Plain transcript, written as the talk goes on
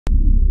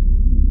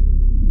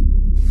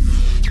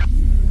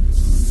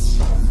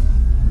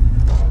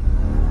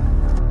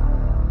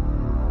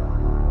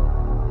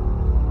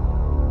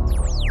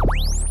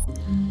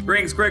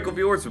Greetings, grateful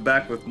viewers. We're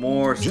back with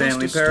more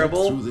Stanley Just a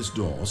Parable. step through this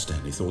door,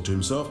 Stanley thought to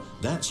himself,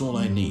 that's all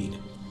I need.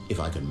 If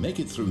I can make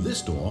it through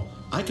this door,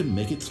 I can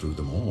make it through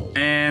them all.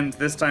 And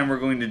this time we're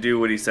going to do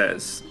what he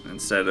says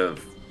instead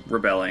of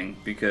rebelling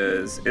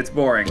because it's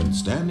boring. When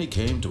Stanley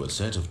came to a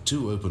set of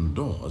 2 open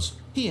doors,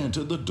 he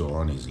entered the door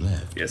on his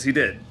left. Yes, he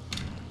did.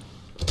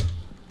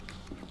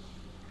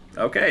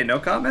 Okay, no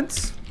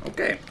comments?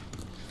 Okay.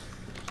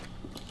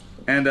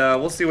 And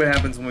we'll see what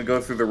happens when we go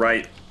through the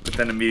right, but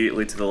then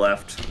immediately to the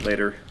left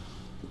later.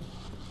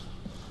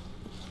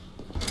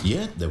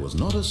 Yet there was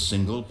not a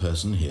single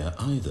person here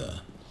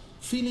either.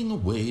 Feeling a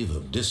wave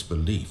of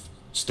disbelief,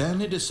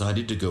 Stanley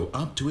decided to go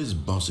up to his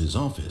boss's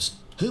office,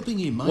 hoping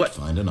he might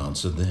find an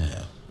answer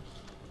there.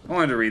 I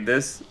wanted to read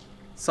this.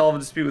 Solve a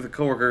dispute with a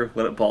coworker,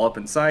 let it ball up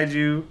inside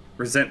you.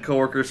 Resent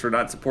coworkers for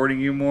not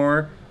supporting you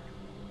more.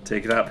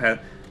 Take it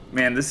out.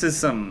 Man, this is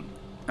some...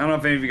 I don't know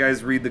if any of you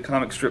guys read the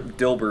comic strip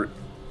Dilbert,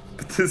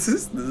 but this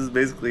is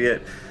basically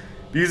it.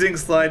 Using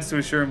slides to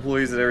assure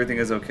employees that everything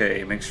is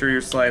okay. Make sure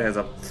your slide has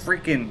a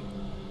freaking...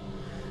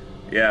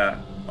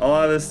 Yeah, a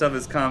lot of this stuff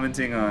is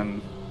commenting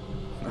on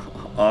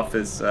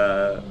office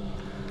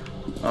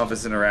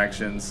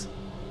interactions.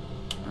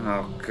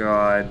 Oh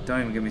god, don't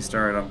even get me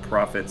started on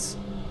profits.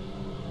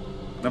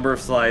 Number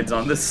of slides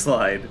on this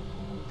slide.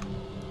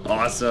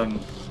 Awesome.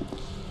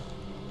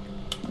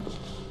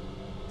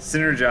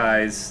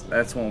 Synergize,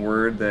 that's one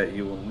word that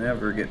you will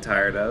never get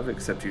tired of,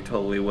 except you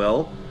totally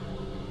will.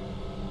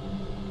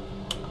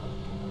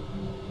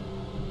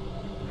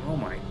 Oh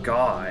my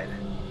god.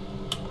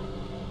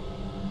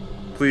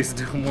 Please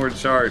no more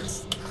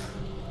charts.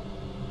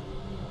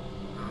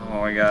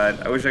 Oh my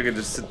god, I wish I could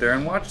just sit there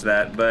and watch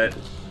that, but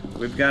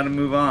we've got to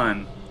move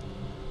on.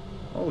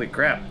 Holy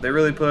crap, they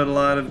really put a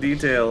lot of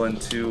detail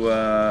into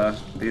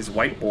these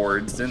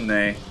whiteboards, didn't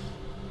they?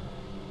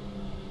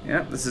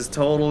 Yeah, this is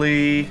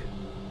totally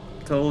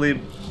a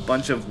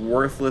bunch of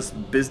worthless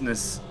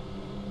business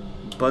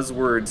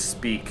buzzword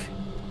speak.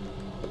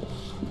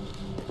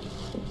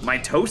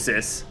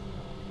 Mitosis?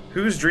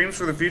 Whose dreams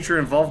for the future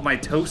involve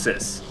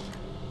mitosis?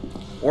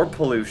 Or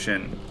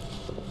pollution?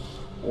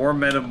 Or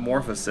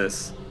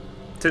metamorphosis?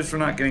 Tips for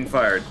not getting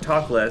fired.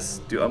 Talk less,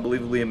 do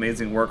unbelievably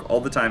amazing work all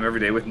the time, every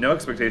day, with no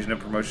expectation of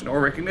promotion or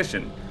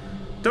recognition.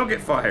 Don't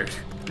get fired.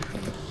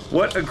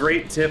 What a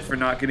great tip for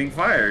not getting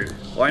fired.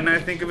 Why didn't I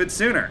think of it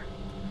sooner?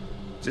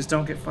 Just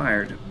don't get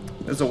fired.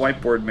 There's a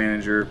whiteboard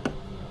manager.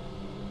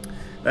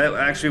 That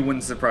actually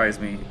wouldn't surprise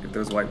me if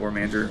there was a whiteboard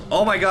manager.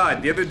 Oh my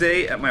god, the other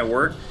day at my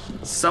work,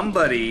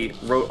 somebody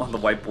wrote on the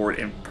whiteboard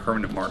in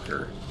permanent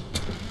marker.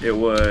 It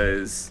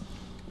was...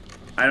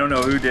 I don't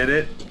know who did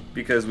it,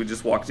 because we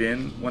just walked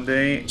in one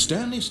day.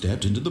 Stanley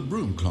stepped into the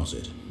broom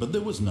closet, but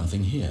there was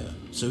nothing here,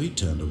 so he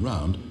turned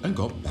around and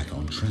got back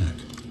on track.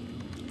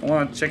 I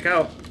want to check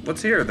out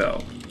what's here,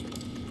 though.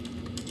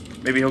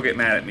 Maybe he'll get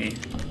mad at me.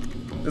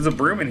 There's a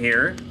broom in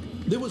here.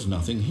 There was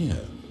nothing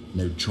here.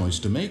 No choice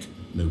to make,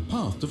 no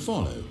path to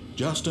follow.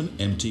 Just an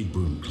empty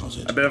broom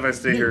closet. I bet if I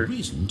stay here... No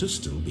reason to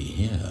still be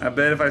here. I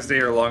bet if I stay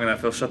here long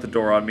enough, he'll shut the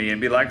door on me and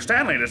be like,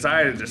 Stanley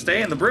decided to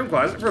stay in the broom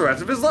closet for the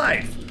rest of his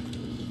life.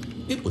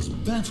 It was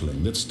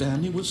baffling that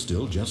Stanley was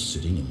still just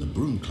sitting in the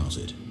broom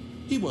closet.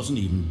 He wasn't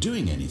even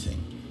doing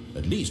anything.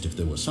 At least if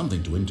there was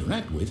something to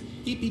interact with,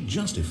 he'd be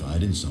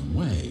justified in some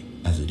way.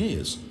 As it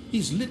is,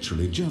 he's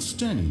literally just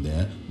standing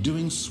there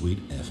doing sweet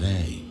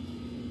FA.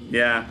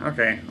 Yeah,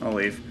 okay, I'll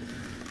leave.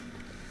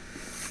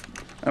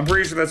 I'm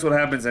pretty sure that's what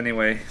happens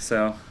anyway,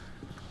 so...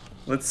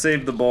 Let's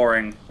save the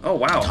boring. Oh,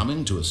 wow.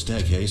 Coming to a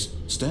staircase,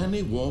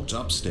 Stanley walked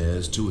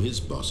upstairs to his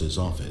boss's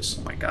office.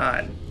 Oh my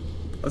god.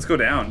 Let's go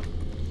down.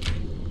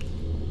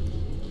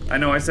 I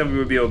know I said we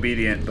would be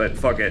obedient, but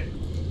fuck it.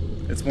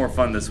 It's more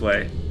fun this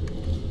way.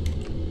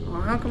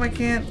 Oh, how come I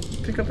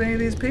can't pick up any of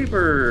these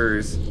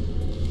papers?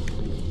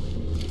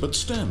 But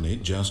Stanley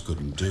just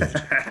couldn't do it.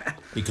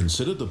 He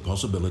considered the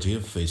possibility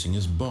of facing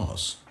his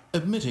boss,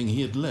 admitting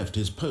he had left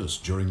his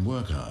post during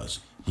work hours.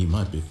 He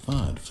might be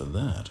fired for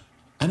that.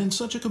 And in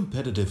such a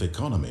competitive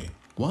economy,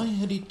 why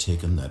had he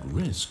taken that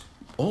risk?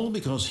 All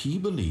because he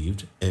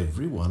believed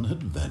everyone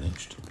had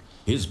vanished.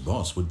 His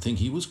boss would think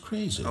he was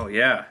crazy. Oh,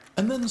 yeah.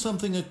 And then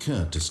something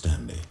occurred to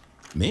Stanley.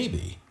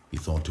 Maybe, he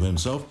thought to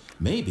himself,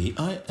 maybe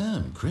I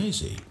am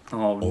crazy.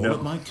 Oh, no. All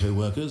of my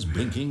co-workers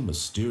blinking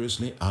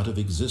mysteriously out of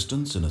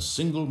existence in a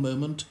single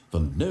moment for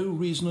no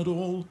reason at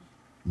all.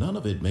 None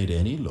of it made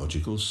any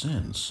logical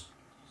sense.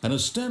 And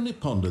as Stanley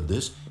pondered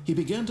this, he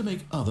began to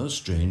make other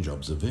strange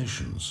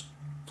observations.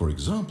 For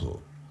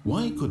example,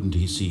 why couldn't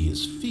he see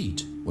his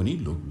feet when he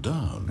looked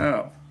down?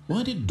 Oh.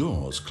 Why did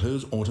doors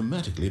close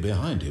automatically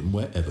behind him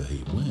wherever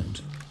he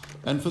went?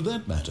 And for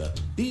that matter,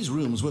 these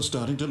rooms were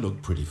starting to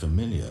look pretty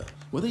familiar.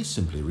 Were they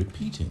simply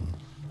repeating?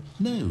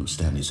 No,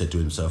 Stanley said to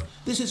himself,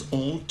 this is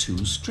all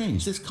too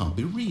strange. This can't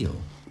be real.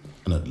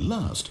 And at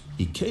last,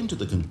 he came to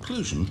the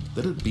conclusion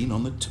that had been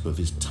on the tip of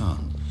his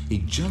tongue. He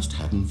just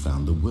hadn't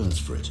found the words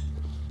for it.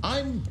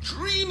 I'm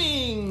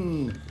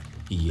dreaming,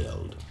 he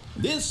yelled.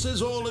 This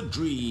is all a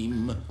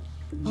dream.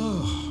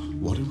 Oh,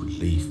 what a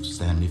relief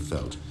Stanley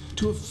felt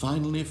to have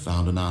finally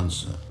found an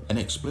answer, an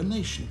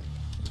explanation.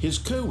 His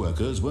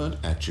co-workers weren't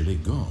actually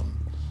gone.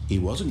 He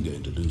wasn't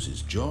going to lose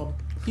his job.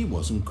 He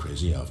wasn't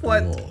crazy after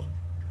all.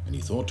 And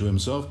he thought to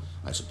himself,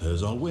 I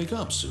suppose I'll wake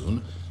up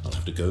soon. I'll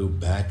have to go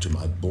back to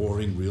my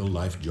boring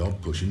real-life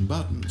job pushing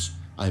buttons.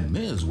 I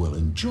may as well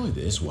enjoy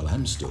this while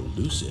I'm still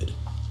lucid.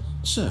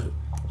 So,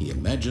 he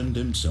imagined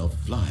himself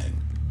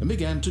flying and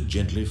began to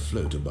gently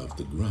float above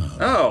the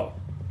ground. Oh!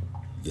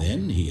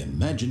 Then he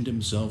imagined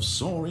himself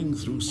soaring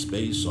through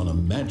space on a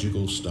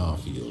magical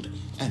starfield,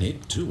 and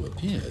it too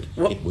appeared.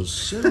 What? It was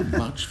so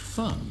much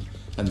fun,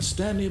 and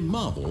Stanley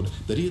marveled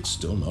that he had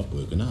still not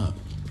woken up.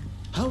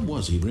 How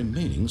was he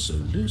remaining so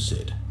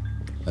lucid?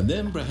 And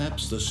then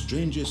perhaps the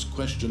strangest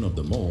question of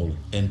them all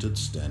entered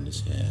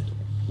Stanley's head.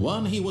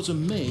 One he was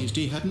amazed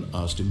he hadn't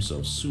asked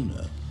himself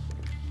sooner.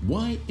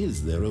 Why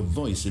is there a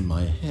voice in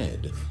my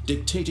head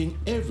dictating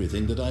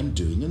everything that I'm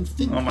doing and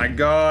thinking? Oh my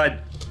god!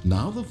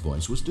 Now the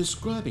voice was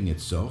describing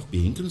itself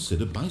being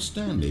considered by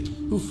Stanley,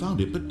 who found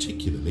it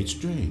particularly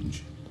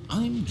strange.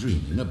 I'm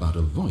dreaming about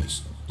a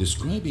voice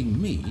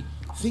describing me,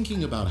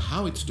 thinking about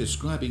how it's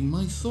describing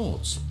my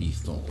thoughts, he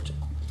thought.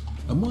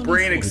 And while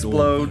Brain he thought it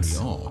all explodes.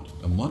 very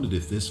odd and wondered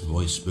if this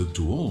voice spoke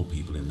to all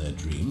people in their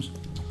dreams,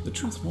 the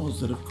truth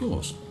was that, of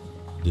course,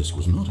 this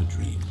was not a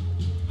dream.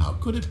 How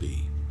could it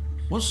be?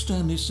 Was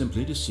Stanley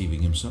simply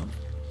deceiving himself,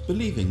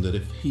 believing that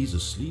if he's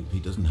asleep, he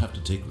doesn't have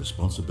to take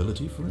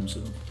responsibility for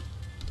himself?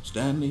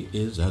 Stanley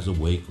is as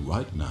awake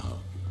right now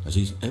as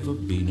he's ever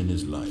been in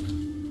his life.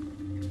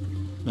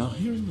 Now,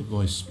 hearing the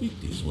voice speak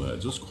these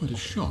words was quite a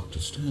shock to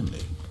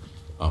Stanley.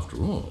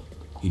 After all,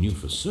 he knew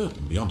for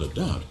certain, beyond a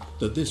doubt,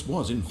 that this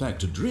was in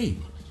fact a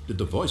dream. Did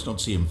the voice not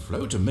see him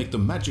float and make the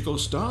magical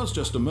stars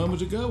just a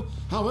moment ago?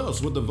 How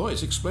else would the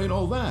voice explain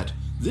all that?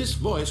 This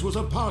voice was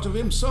a part of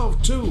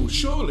himself too.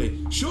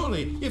 Surely,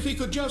 if he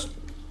could just...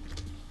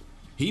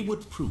 He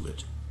would prove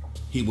it.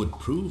 He would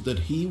prove that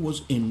he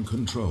was in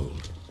control,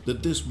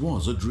 that this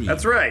was a dream.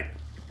 That's right.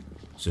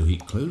 So he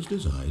closed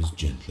his eyes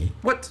gently.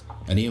 What?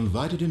 And he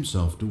invited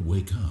himself to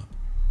wake up.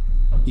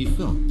 He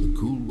felt the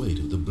cool weight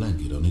of the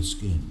blanket on his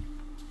skin,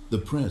 the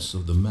press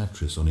of the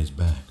mattress on his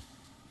back,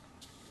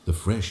 the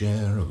fresh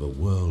air of a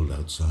world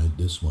outside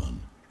this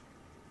one.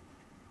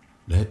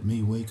 Let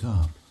me wake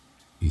up,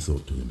 he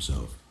thought to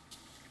himself.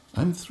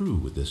 I'm through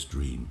with this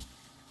dream.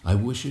 I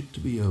wish it to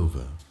be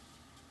over.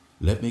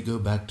 Let me go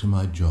back to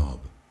my job.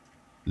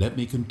 Let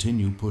me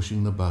continue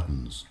pushing the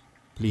buttons.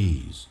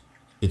 Please,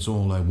 it's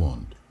all I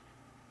want.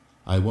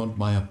 I want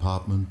my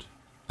apartment,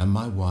 and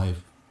my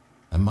wife,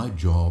 and my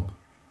job.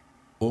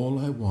 All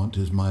I want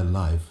is my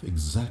life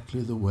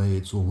exactly the way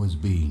it's always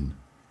been.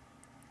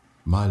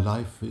 My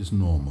life is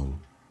normal.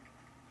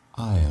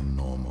 I am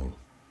normal.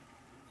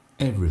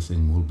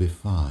 Everything will be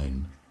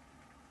fine.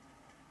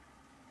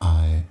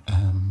 I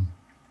am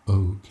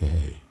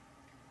okay.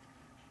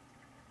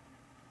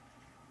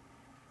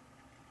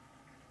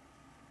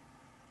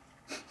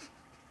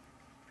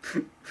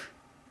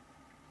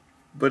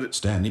 But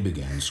Stanley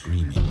began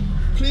screaming.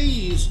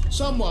 Please,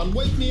 someone,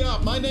 wake me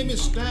up. My name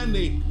is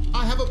Stanley.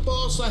 I have a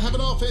boss. I have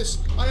an office.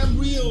 I am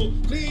real.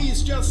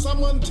 Please, just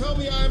someone tell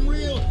me I am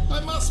real.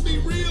 I must be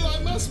real. I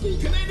must be.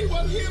 Can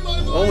anyone hear my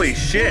voice? Holy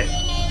shit. Who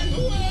am I?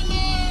 Who am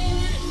I?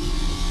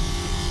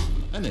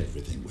 And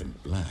everything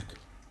went black.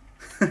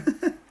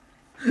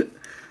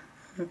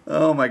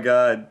 oh my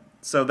god.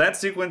 So that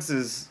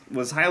sequence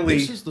was highly...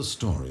 This is the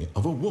story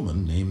of a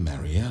woman named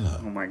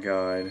Mariella. Oh my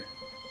god.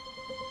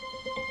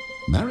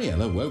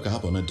 Mariella woke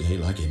up on a day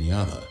like any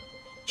other.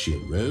 She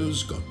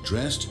arose, got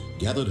dressed,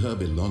 gathered her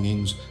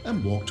belongings,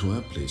 and walked to her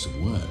place of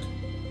work.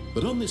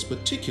 But on this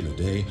particular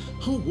day,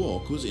 her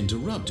walk was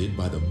interrupted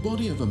by the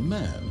body of a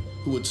man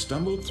who had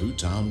stumbled through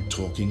town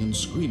talking and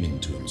screaming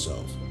to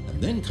himself,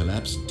 and then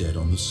collapsed dead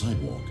on the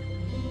sidewalk.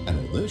 And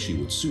although she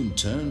would soon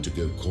turn to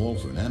go call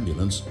for an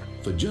ambulance,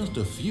 for just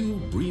a few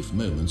brief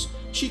moments,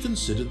 she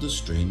considered the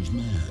strange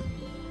man.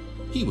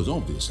 He was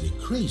obviously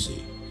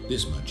crazy.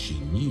 This much she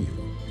knew.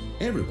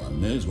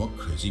 Everyone knows what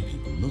crazy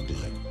people look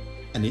like.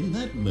 And in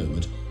that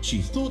moment,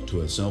 she thought to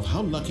herself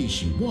how lucky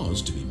she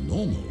was to be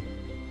normal.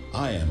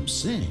 I am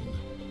sane.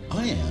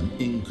 I am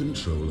in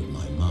control of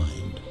my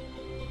mind.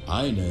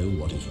 I know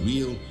what is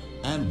real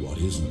and what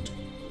isn't.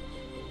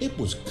 It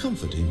was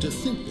comforting to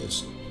think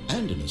this,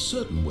 and in a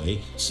certain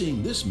way,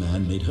 seeing this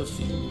man made her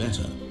feel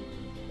better.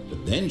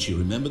 But then she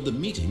remembered the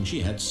meeting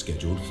she had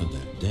scheduled for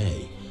that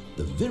day.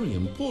 The very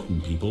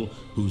important people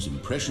whose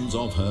impressions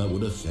of her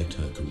would affect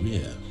her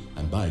career,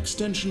 and by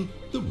extension,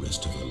 the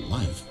rest of her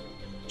life.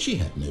 She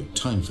had no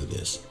time for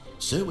this,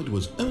 so it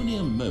was only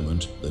a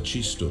moment that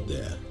she stood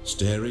there,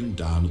 staring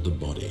down at the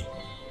body.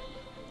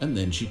 And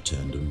then she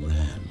turned and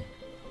ran.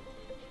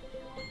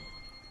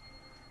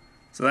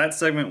 So that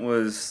segment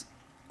was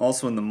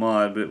also in the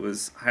mod, but it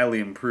was highly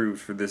improved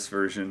for this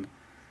version.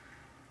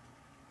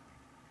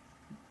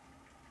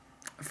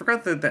 I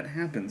forgot that that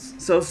happens.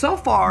 So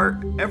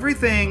far,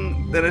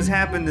 everything that has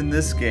happened in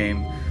this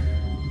game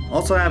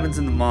also happens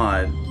in the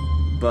mod,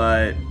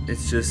 but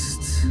it's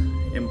just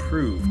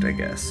improved, I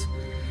guess.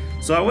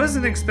 So I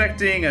wasn't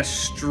expecting a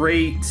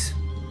straight,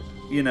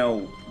 you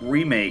know,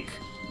 remake.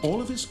 All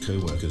of his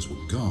co-workers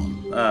were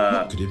gone.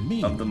 What could it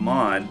mean? Of the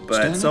mod, but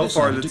Stanley so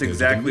far decided that's to go to the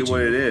exactly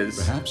what it meeting. is.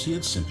 Perhaps he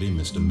had simply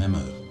missed a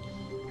memo.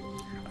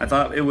 I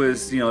thought it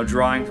was, you know,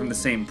 drawing from the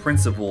same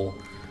principle,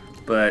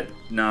 but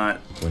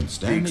not When the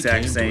Stanley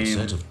exact came same. to a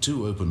set of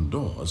 2 open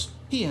doors,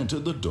 he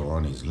entered the door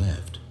on his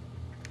left.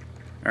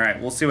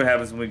 Alright, we'll see what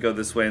happens when we go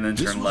this way and then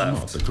This turn was left.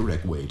 not the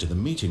correct way to the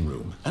meeting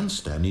room, and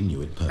Stanley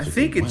knew it perfectly I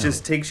think it well.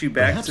 just takes you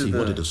back Perhaps to he the...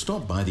 wanted to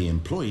stop by the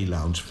employee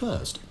lounge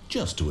first,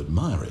 just to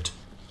admire it.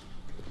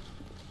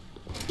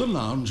 The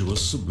lounge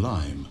was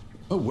sublime,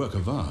 a work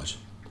of art.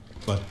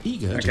 But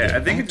eager to Okay, get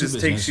I think back it just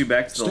to takes business, you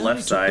back to the Stanley left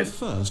took side. the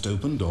first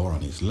open door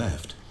on his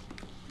left.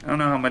 I don't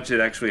know how much it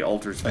actually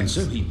alters And things.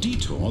 so he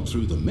detoured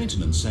through the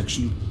maintenance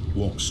section,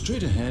 walked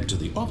straight ahead to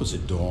the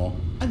opposite door,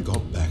 and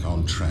got back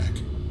on track.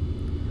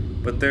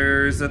 But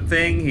there's a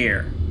thing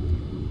here.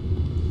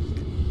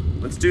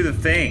 Let's do the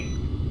thing.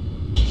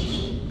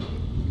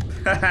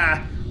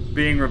 Haha,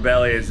 being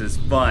rebellious is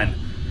fun.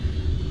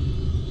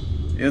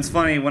 It's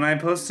funny, when I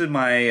posted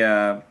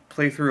my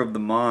playthrough of the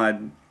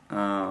mod,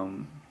 I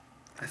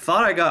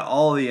thought I got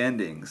all the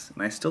endings,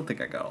 and I still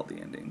think I got all the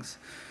endings.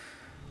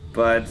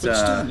 But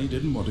Stanley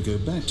didn't want to go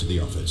back to the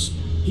office.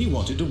 He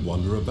wanted to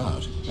wander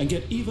about and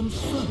get even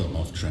further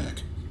off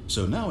track.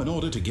 So now in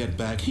order to get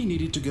back, he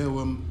needed to go,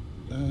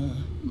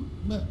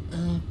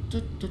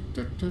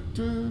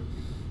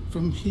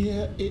 from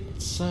here,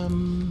 it's,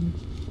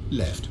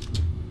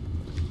 left.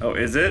 oh,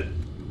 is it?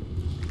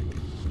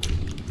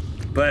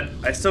 But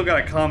I still got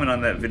a comment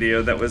on that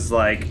video that was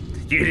like,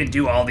 you didn't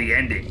do all the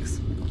endings.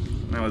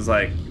 And I was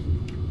like,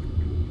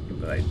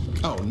 but I...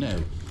 Oh,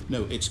 no,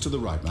 it's to the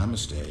right, my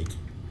mistake.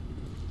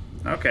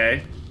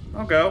 Okay,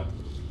 I'll go.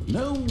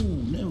 No,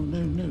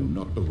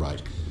 not the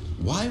right.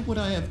 Why would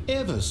I have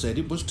ever said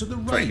it was to the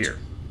right? Right here.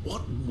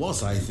 What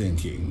was I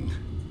thinking?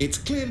 It's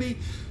clearly...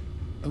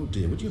 Oh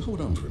dear, would you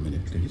hold on for a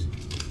minute, please?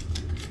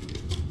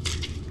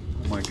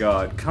 Oh my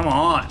god, come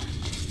on.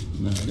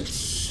 Now, let's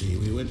see.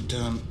 We went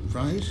down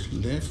right,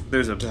 left,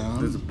 There's a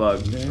down,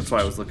 bug. left, That's why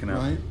I was looking up.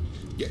 right.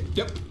 Yeah,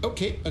 yep,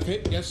 okay,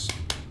 yes.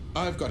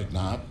 I've got it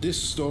now. This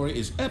story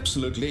is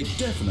absolutely,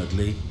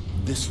 definitely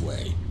this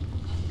way.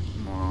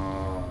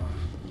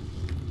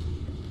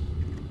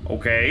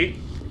 Okay.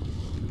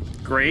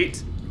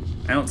 Great.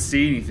 I don't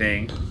see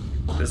anything.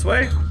 This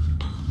way?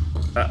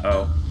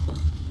 Uh-oh.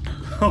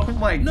 Oh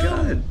my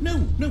god. No.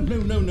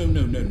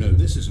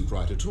 This isn't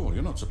right at all.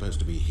 You're not supposed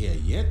to be here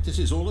yet. This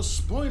is all a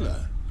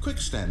spoiler. Quick,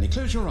 Stanley,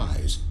 close your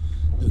eyes.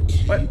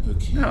 Okay, What?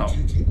 okay, No.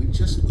 okay. We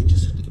just have to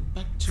get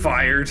back to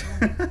Fired.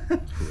 Who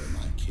am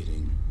I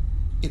kidding?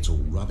 It's all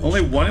rubbish.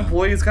 Only one now.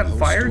 employee has gotten The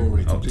whole fired?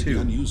 Story Oh, completely 2.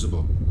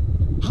 unusable.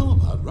 How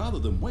about rather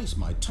than waste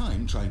my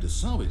time trying to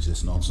salvage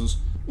this nonsense,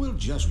 we'll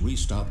just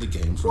restart the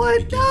game from the What?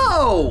 beginning.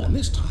 No! And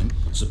this time,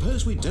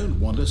 suppose we don't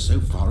wander so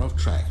far off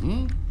track,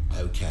 hmm?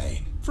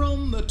 Okay,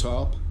 from the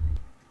top.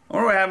 I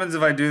wonder what happens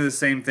if I do the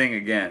same thing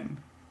again.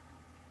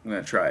 I'm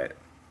gonna try it.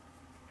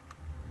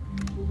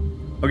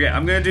 Okay,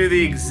 I'm gonna do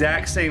the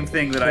exact same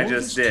thing that I All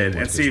just his did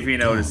and see if he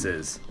co-workers were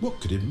notices. gone.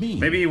 What could it mean?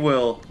 Maybe he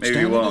will, maybe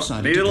he Stanley won't.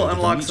 decided Maybe to it'll go to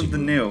the unlock meeting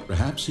something room. new.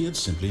 Perhaps he had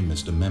simply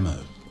missed a memo.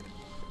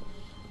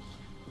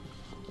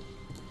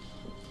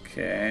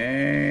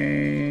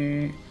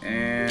 Okay,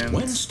 and...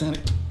 When Stanley...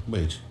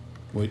 Wait,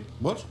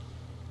 what?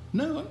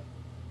 No,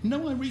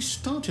 I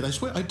restarted. I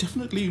swear I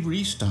definitely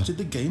restarted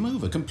the game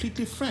over,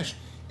 completely fresh.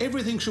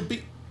 Everything should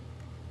be...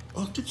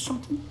 Oh, did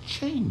something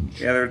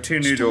change? Yeah, there are 2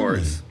 new Stanley,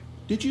 doors.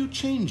 Did you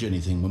change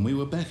anything when we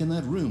were back in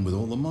that room with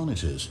all the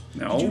monitors?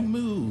 No. Did you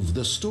move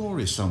the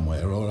story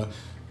somewhere or...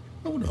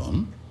 Hold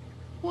on.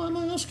 Why am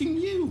I asking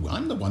you?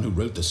 I'm the one who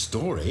wrote the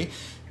story. It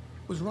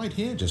was right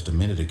here just a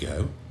minute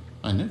ago.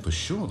 I know for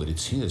sure that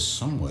it's here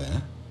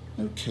somewhere.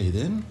 Okay,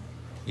 then.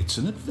 It's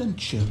an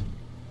adventure.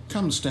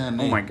 Come,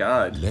 Stanley. Oh my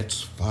god.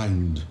 Let's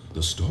find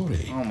the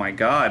story. Oh my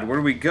god, where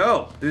do we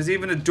go? There's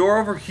even a door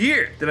over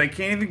here that I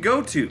can't even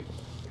go to.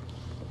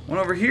 One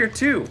over here,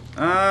 too.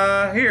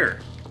 Here.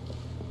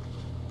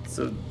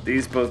 So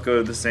these both go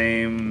to the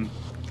same...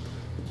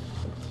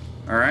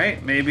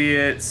 Alright, maybe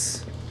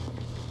it's...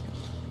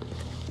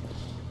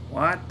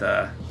 What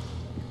the...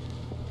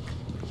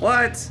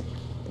 What?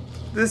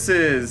 This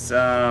is,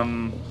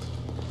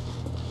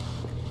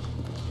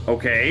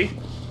 okay.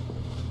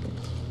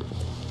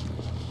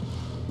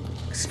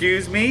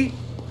 Excuse me?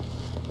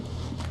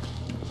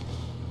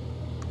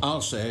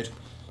 I'll say it.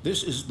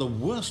 This is the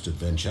worst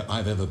adventure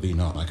I've ever been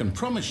on. I can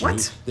promise you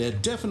What? there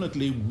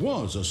definitely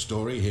was a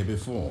story here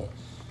before.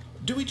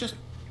 Do we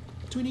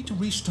need to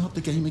restart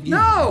the game again?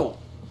 No!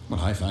 Well,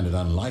 I find it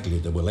unlikely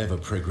that we'll ever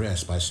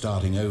progress by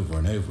starting over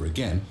and over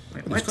again.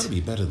 Wait, but what? it's got to be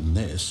better than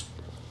this.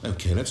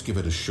 Okay, let's give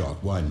it a shot.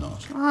 Why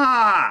not?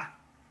 Ah!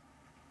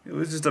 It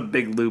was just a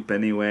big loop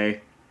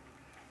anyway.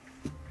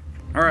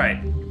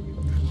 Alright.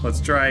 Let's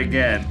try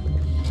again.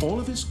 All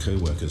of his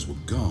co-workers were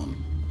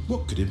gone.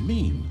 What could it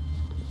mean?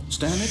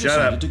 Stanley Shut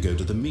decided up. to go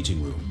to the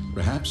meeting room.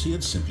 Perhaps he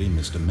had simply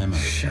missed a memo.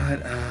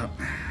 Shut up.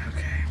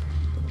 Okay.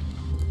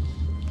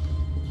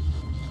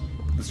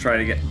 Let's try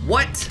it again.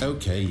 What?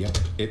 Okay, yep,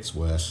 it's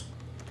worse.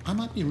 I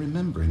might be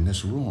remembering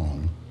this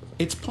wrong.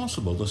 It's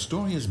possible the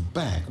story is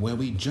back where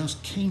we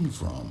just came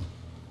from.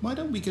 Why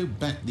don't we go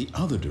back the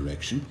other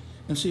direction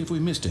and see if we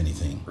missed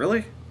anything?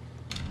 Really?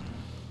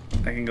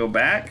 I can go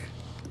back?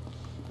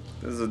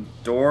 There's a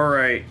door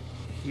right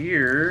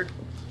here.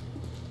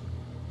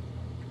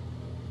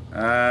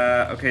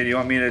 Okay, do you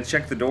want me to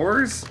check the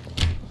doors?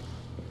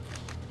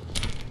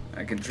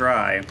 I can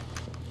try.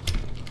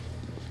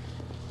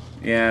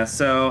 Yeah,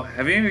 so,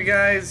 have any of you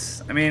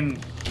guys, I mean,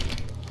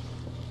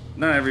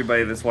 not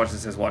everybody that's watched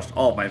this has watched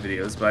all of my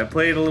videos, but I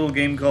played a little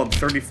game called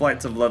 30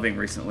 Flights of Loving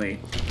recently.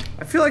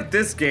 I feel like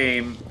this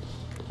game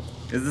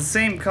is the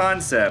same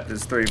concept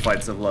as 30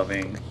 Flights of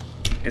Loving.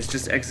 It's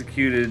just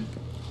executed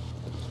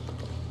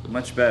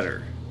much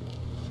better.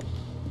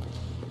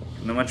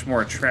 In a much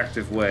more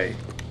attractive way.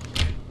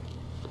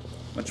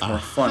 Much more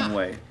fun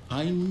way.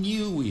 I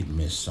knew we'd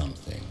miss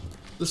something.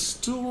 The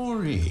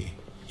story.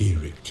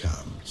 Here it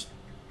comes.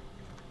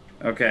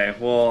 Okay,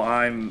 well,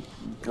 I'm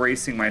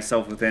bracing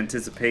myself with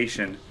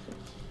anticipation.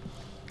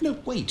 No,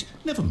 wait.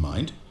 Never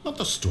mind. Not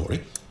the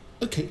story.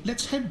 Okay,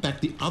 let's head back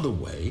the other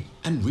way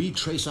and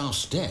retrace our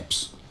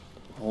steps.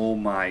 Oh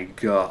my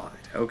god.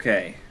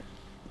 Okay.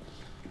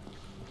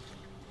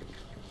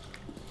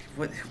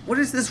 What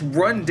is this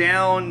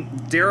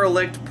rundown,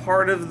 derelict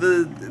part of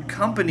the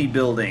company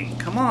building?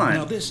 Come on.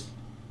 Now this...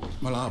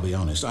 Well, I'll be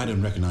honest. I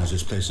don't recognize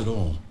this place at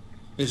all.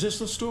 Is this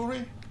the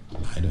story?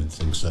 I don't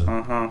think so.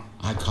 Uh-huh.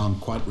 I can't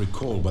quite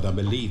recall, but I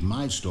believe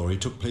my story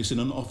took place in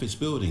an office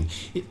building.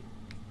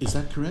 Is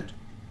that correct?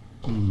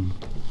 Do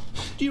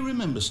you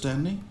remember,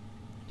 Stanley?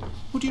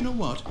 Well, do you know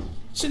what?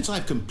 Since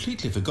I've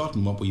completely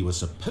forgotten what we were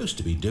supposed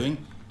to be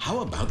doing,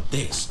 how about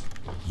this?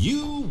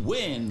 You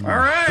win! All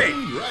right!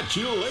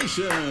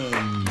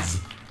 Congratulations!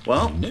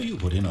 Well, I know you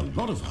put in a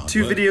lot of hard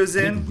 2 work. videos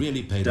in, It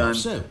really paid done. off,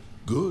 so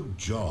good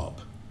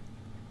job.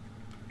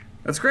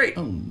 That's great.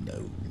 Oh,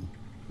 no.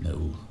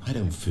 No, I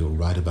don't feel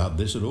right about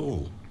this at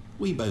all.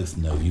 We both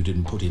know you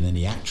didn't put in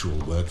any actual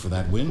work for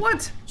that win.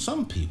 What?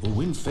 Some people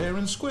win fair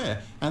and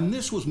square, and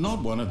this was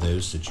not one of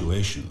those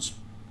situations.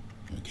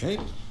 Okay?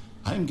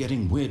 I'm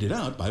getting weirded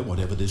out by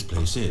whatever this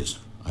place is.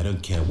 I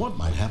don't care what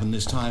might happen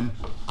this time.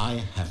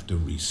 I have to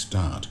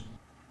restart.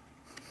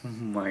 Oh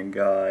my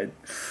god.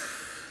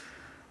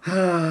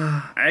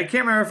 I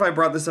can't remember if I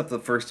brought this up the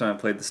first time I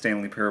played the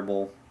Stanley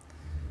Parable.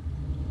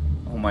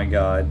 Oh my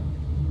god.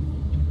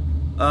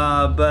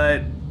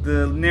 But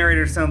the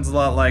narrator sounds a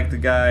lot like the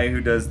guy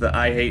who does the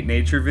I Hate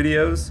Nature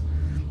videos.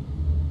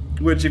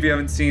 Which, if you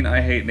haven't seen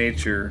I Hate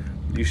Nature,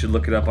 you should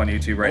look it up on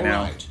YouTube right now.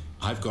 All right,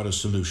 I've got a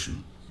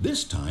solution.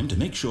 This time, to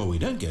make sure we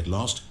don't get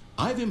lost,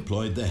 I've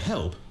employed the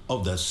help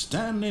of the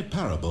Stanley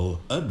Parable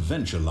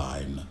Adventure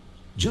Line.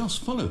 Just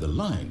follow the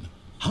line.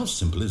 How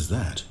simple is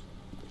that?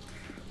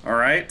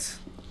 Alright,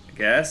 I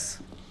guess.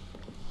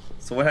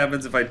 So what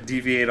happens if I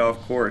deviate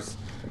off course?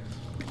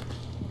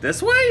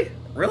 This way?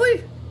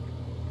 Really?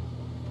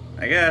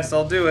 I guess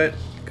I'll do it,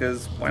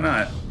 because why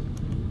not?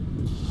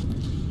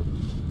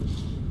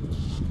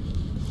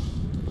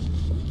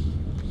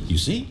 You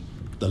see?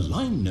 The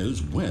line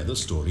knows where the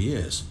story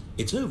is.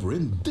 It's over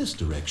in this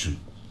direction.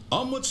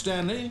 Onward,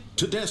 Stanley,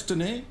 to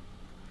destiny.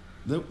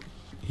 Though,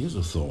 here's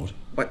a thought.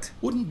 What?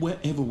 Wouldn't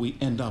wherever we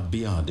end up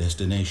be our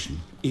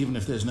destination, even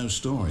if there's no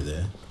story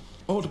there?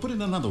 Or to put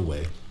it another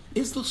way,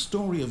 is the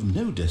story of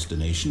no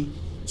destination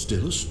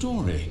still a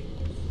story?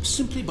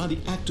 Simply by the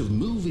act of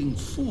moving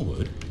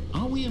forward,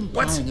 are we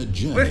implying a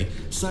journey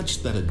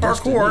such that a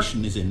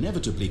destination is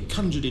inevitably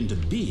conjured into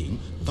being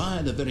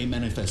via the very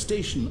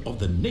manifestation of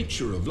the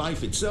nature of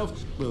life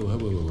itself? Whoa.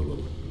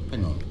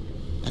 Hang on.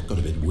 That got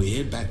a bit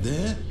weird back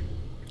there.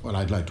 Well,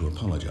 I'd like to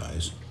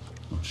apologize.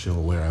 Not sure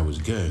where I was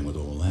going with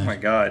all that. Oh my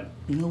god.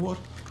 You know what?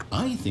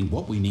 I think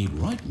what we need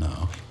right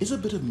now is a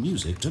bit of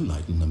music to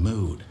lighten the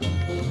mood.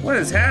 What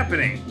is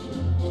happening?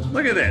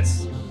 Look at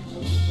this.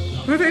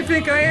 Who do they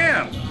think I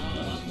am?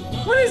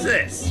 What is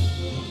this?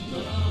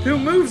 Who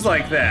moves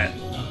like that?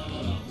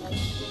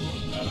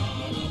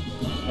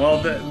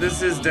 Well,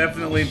 this is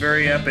definitely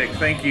very epic.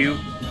 Thank you.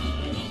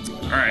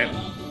 Alright.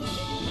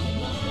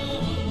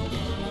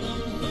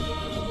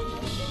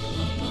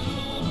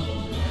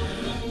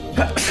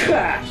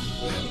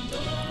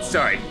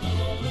 Sorry.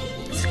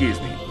 Excuse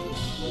me.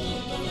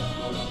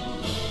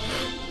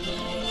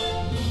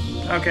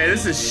 Okay,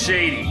 this is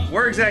shady.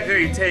 Where exactly are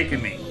you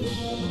taking me?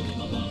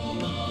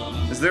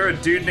 Is there a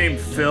dude named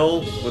Phil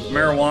with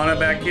marijuana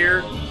back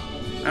here?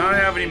 I don't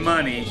have any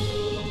money.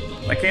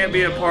 I can't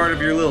be a part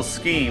of your little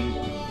scheme.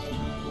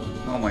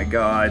 Oh my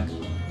god.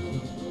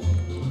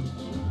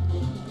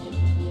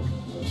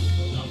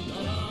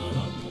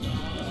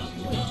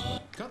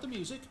 Cut the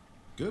music,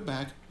 go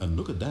back and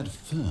look at that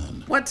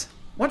fern. What?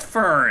 What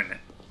fern?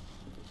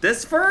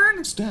 This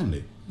fern?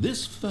 Stanley,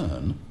 this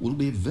fern will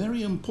be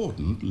very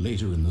important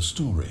later in the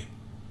story.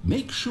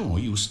 Make sure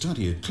you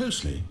study it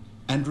closely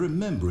and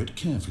remember it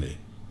carefully.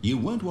 You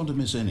won't want to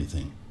miss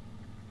anything.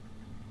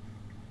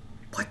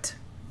 What?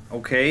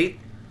 Okay.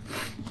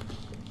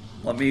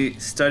 Let me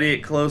study it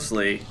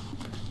closely.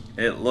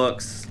 It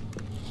looks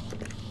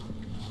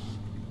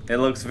It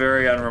looks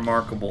very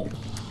unremarkable.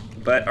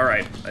 But,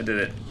 alright, I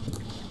did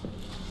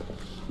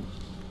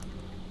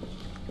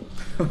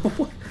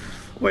it.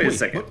 Wait a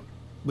second. What?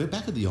 We're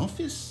back at the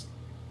office?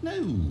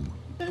 No.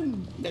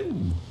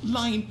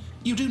 Line,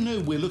 you do know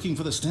we're looking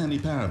for the Stanley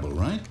Parable,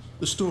 right?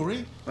 The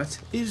story? What?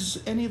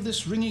 Is any of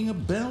this ringing a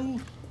bell?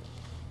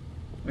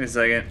 Wait a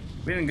second.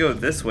 We didn't go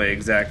this way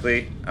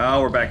exactly.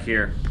 Oh, we're back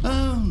here.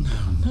 Oh,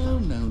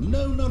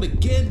 no, not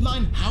again,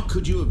 Line. How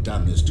could you have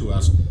done this to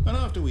us? And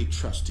after we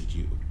trusted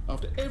you,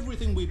 after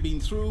everything we've been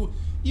through,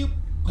 you...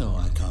 Oh,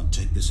 I can't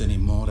take this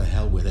anymore. To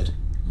hell with it.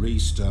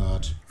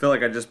 Restart. I feel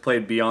like I just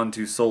played Beyond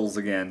Two Souls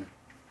again.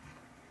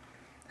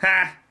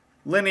 Ha!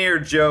 Linear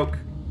joke.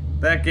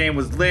 That game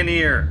was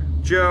linear.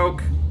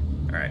 Joke.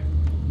 Alright.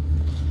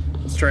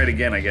 Let's try it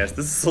again, I guess.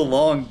 This is a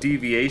long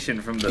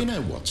deviation from the... You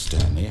know what,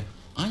 Stanley?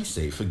 I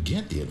say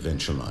forget the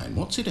adventure line.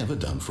 What's it ever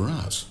done for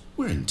us?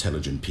 We're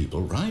intelligent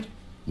people, right?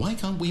 Why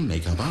can't we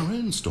make up our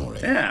own story?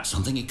 Yeah.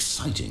 Something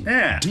exciting,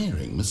 yeah.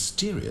 daring,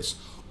 mysterious.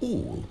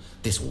 Oh,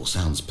 this all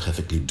sounds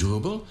perfectly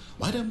doable.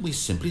 Why don't we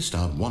simply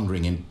start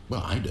wandering in,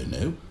 well, I don't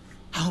know.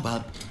 How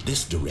about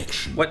this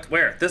direction? What?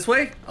 Where? This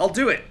way? I'll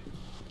do it.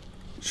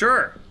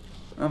 Sure.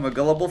 I'm a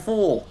gullible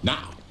fool.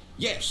 Now,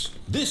 yes,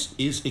 this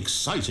is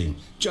exciting.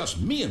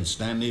 Just me and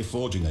Stanley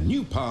forging a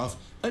new path,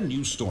 a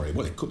new story.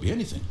 Well, it could be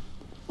anything.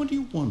 What do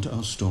you want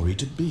our story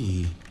to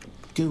be?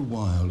 Go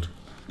wild.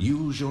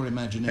 Use your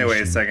imagination. Hey,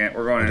 wait a second.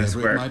 We're going in a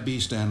square. Whatever it might be,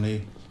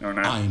 Stanley. No, we're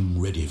not.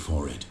 I'm ready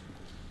for it.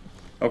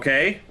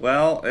 Okay,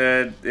 well,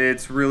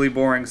 it's really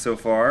boring so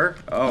far.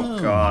 Oh,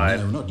 God.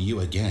 No, not you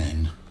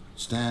again.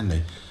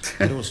 Stanley,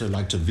 I'd also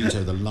like to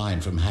veto the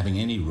line from having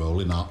any role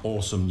in our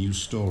awesome new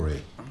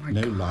story. Oh my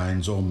no God.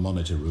 lines or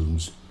monitor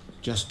rooms.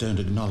 Just don't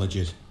acknowledge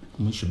it,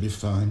 and we should be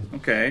fine.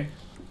 Okay.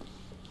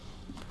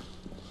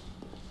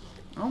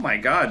 Oh my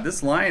God,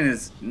 this line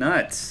is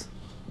nuts.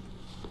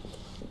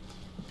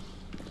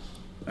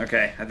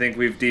 Okay, I think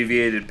we've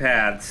deviated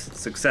paths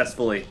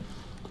successfully.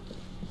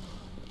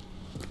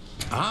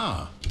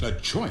 Ah, a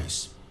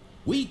choice.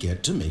 We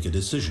get to make a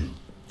decision.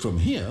 From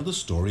here, the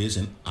story is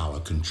in our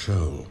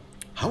control.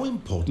 How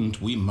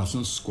important we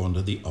mustn't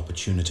squander the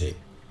opportunity.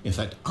 In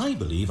fact, I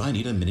believe I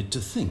need a minute to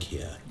think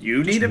here.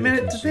 You Just need a walk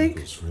minute in to think?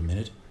 circles for a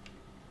minute.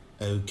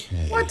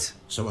 Okay. What?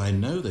 So I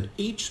know that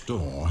each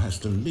door has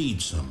to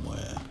lead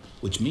somewhere,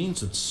 which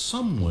means that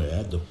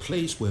somewhere, the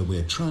place where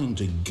we're trying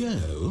to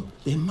go,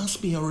 there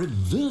must be a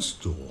reverse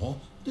door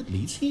that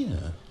leads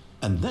here.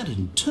 And that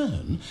in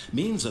turn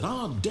means that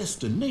our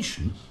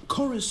destination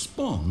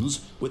corresponds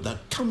with the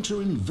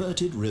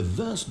counter-inverted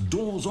reverse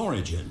door's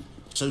origin.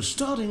 So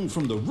starting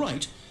from the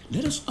right,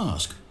 let us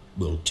ask,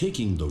 will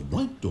taking the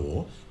right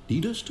door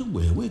lead us to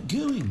where we're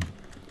going?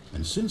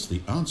 And since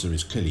the answer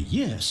is clearly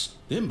yes,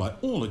 then by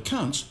all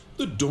accounts,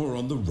 the door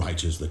on the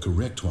right is the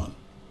correct one.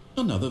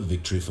 Another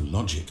victory for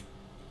logic.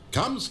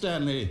 Come,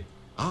 Stanley,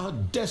 our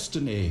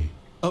destiny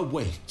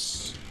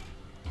awaits.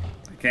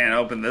 I can't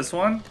open this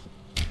one?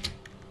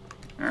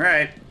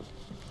 Alright.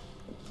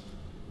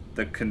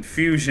 The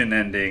confusion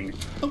ending.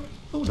 Oh,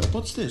 hold up,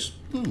 what's this?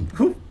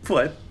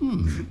 What?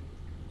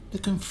 The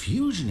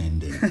confusion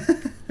ending.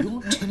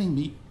 You're telling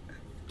me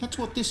that's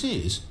what this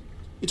is?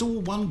 It's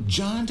all one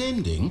giant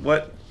ending?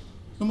 What?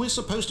 And we're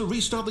supposed to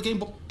restart the game,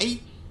 what,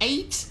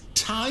 eight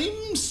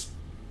times?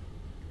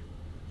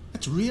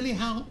 That's really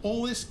how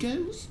all this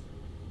goes?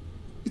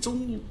 It's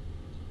all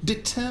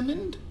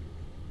determined?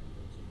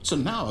 So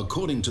now,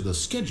 according to the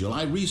schedule,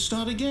 I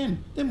restart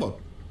again. Then what?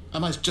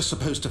 Am I just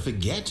supposed to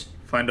forget?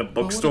 Find a Well,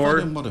 bookstore? what if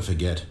I don't want to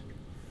forget?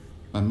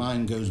 My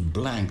mind goes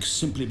blank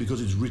simply because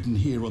it's written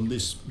here on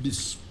this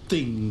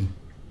thing,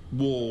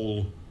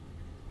 wall.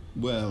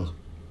 Well,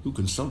 who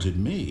consulted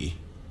me?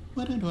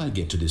 Why don't I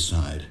get to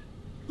decide?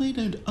 Why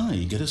don't I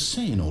get a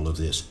say in all of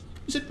this?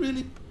 Is it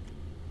really...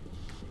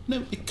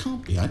 No, it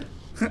can't be.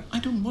 I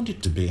don't want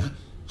it to be.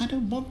 I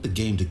don't want the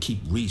game to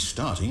keep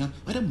restarting.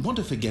 I don't want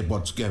to forget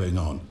what's going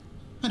on.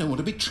 I don't want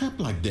to be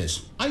trapped like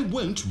this. I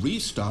won't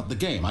restart the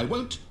game. I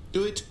won't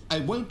do it. I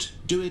won't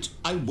do it.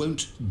 I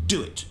won't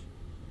do it.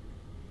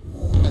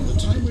 And the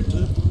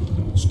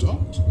timer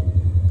stopped?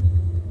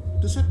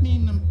 Does that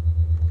mean,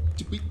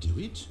 did we do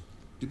it?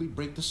 Did we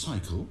break the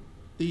cycle?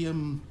 The,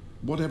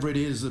 whatever it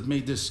is that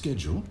made this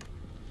schedule?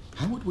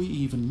 How would we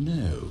even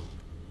know?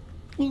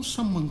 Will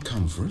someone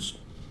come for us?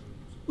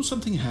 Will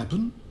something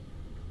happen?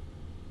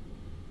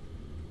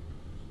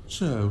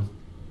 So,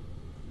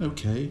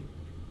 okay.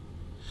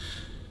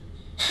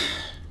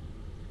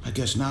 I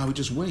guess now we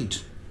just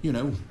wait. You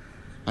know,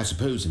 I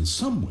suppose in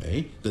some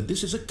way that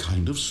this is a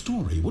kind of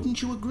story.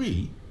 Wouldn't you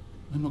agree?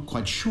 I'm not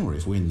quite sure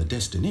if we're in the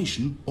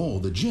destination or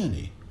the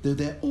journey, though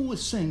they're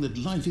always saying that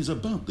life is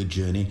about the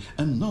journey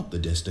and not the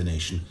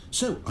destination.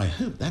 So I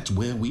hope that's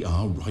where we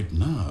are right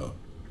now.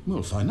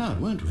 We'll find out,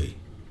 won't we?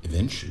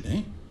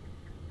 Eventually.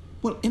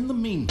 Well, in the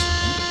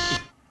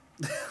meantime...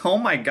 Oh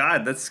my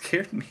God, that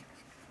scared me.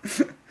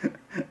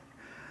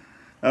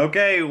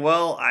 Okay,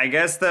 well, I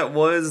guess that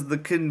was the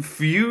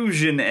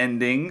confusion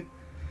ending.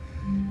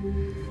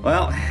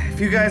 Well, if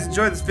you guys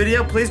enjoyed this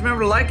video, please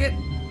remember to like it,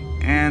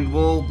 and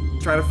we'll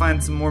try to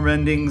find some more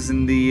endings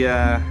in the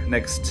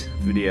next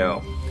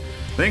video.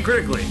 Think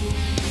critically.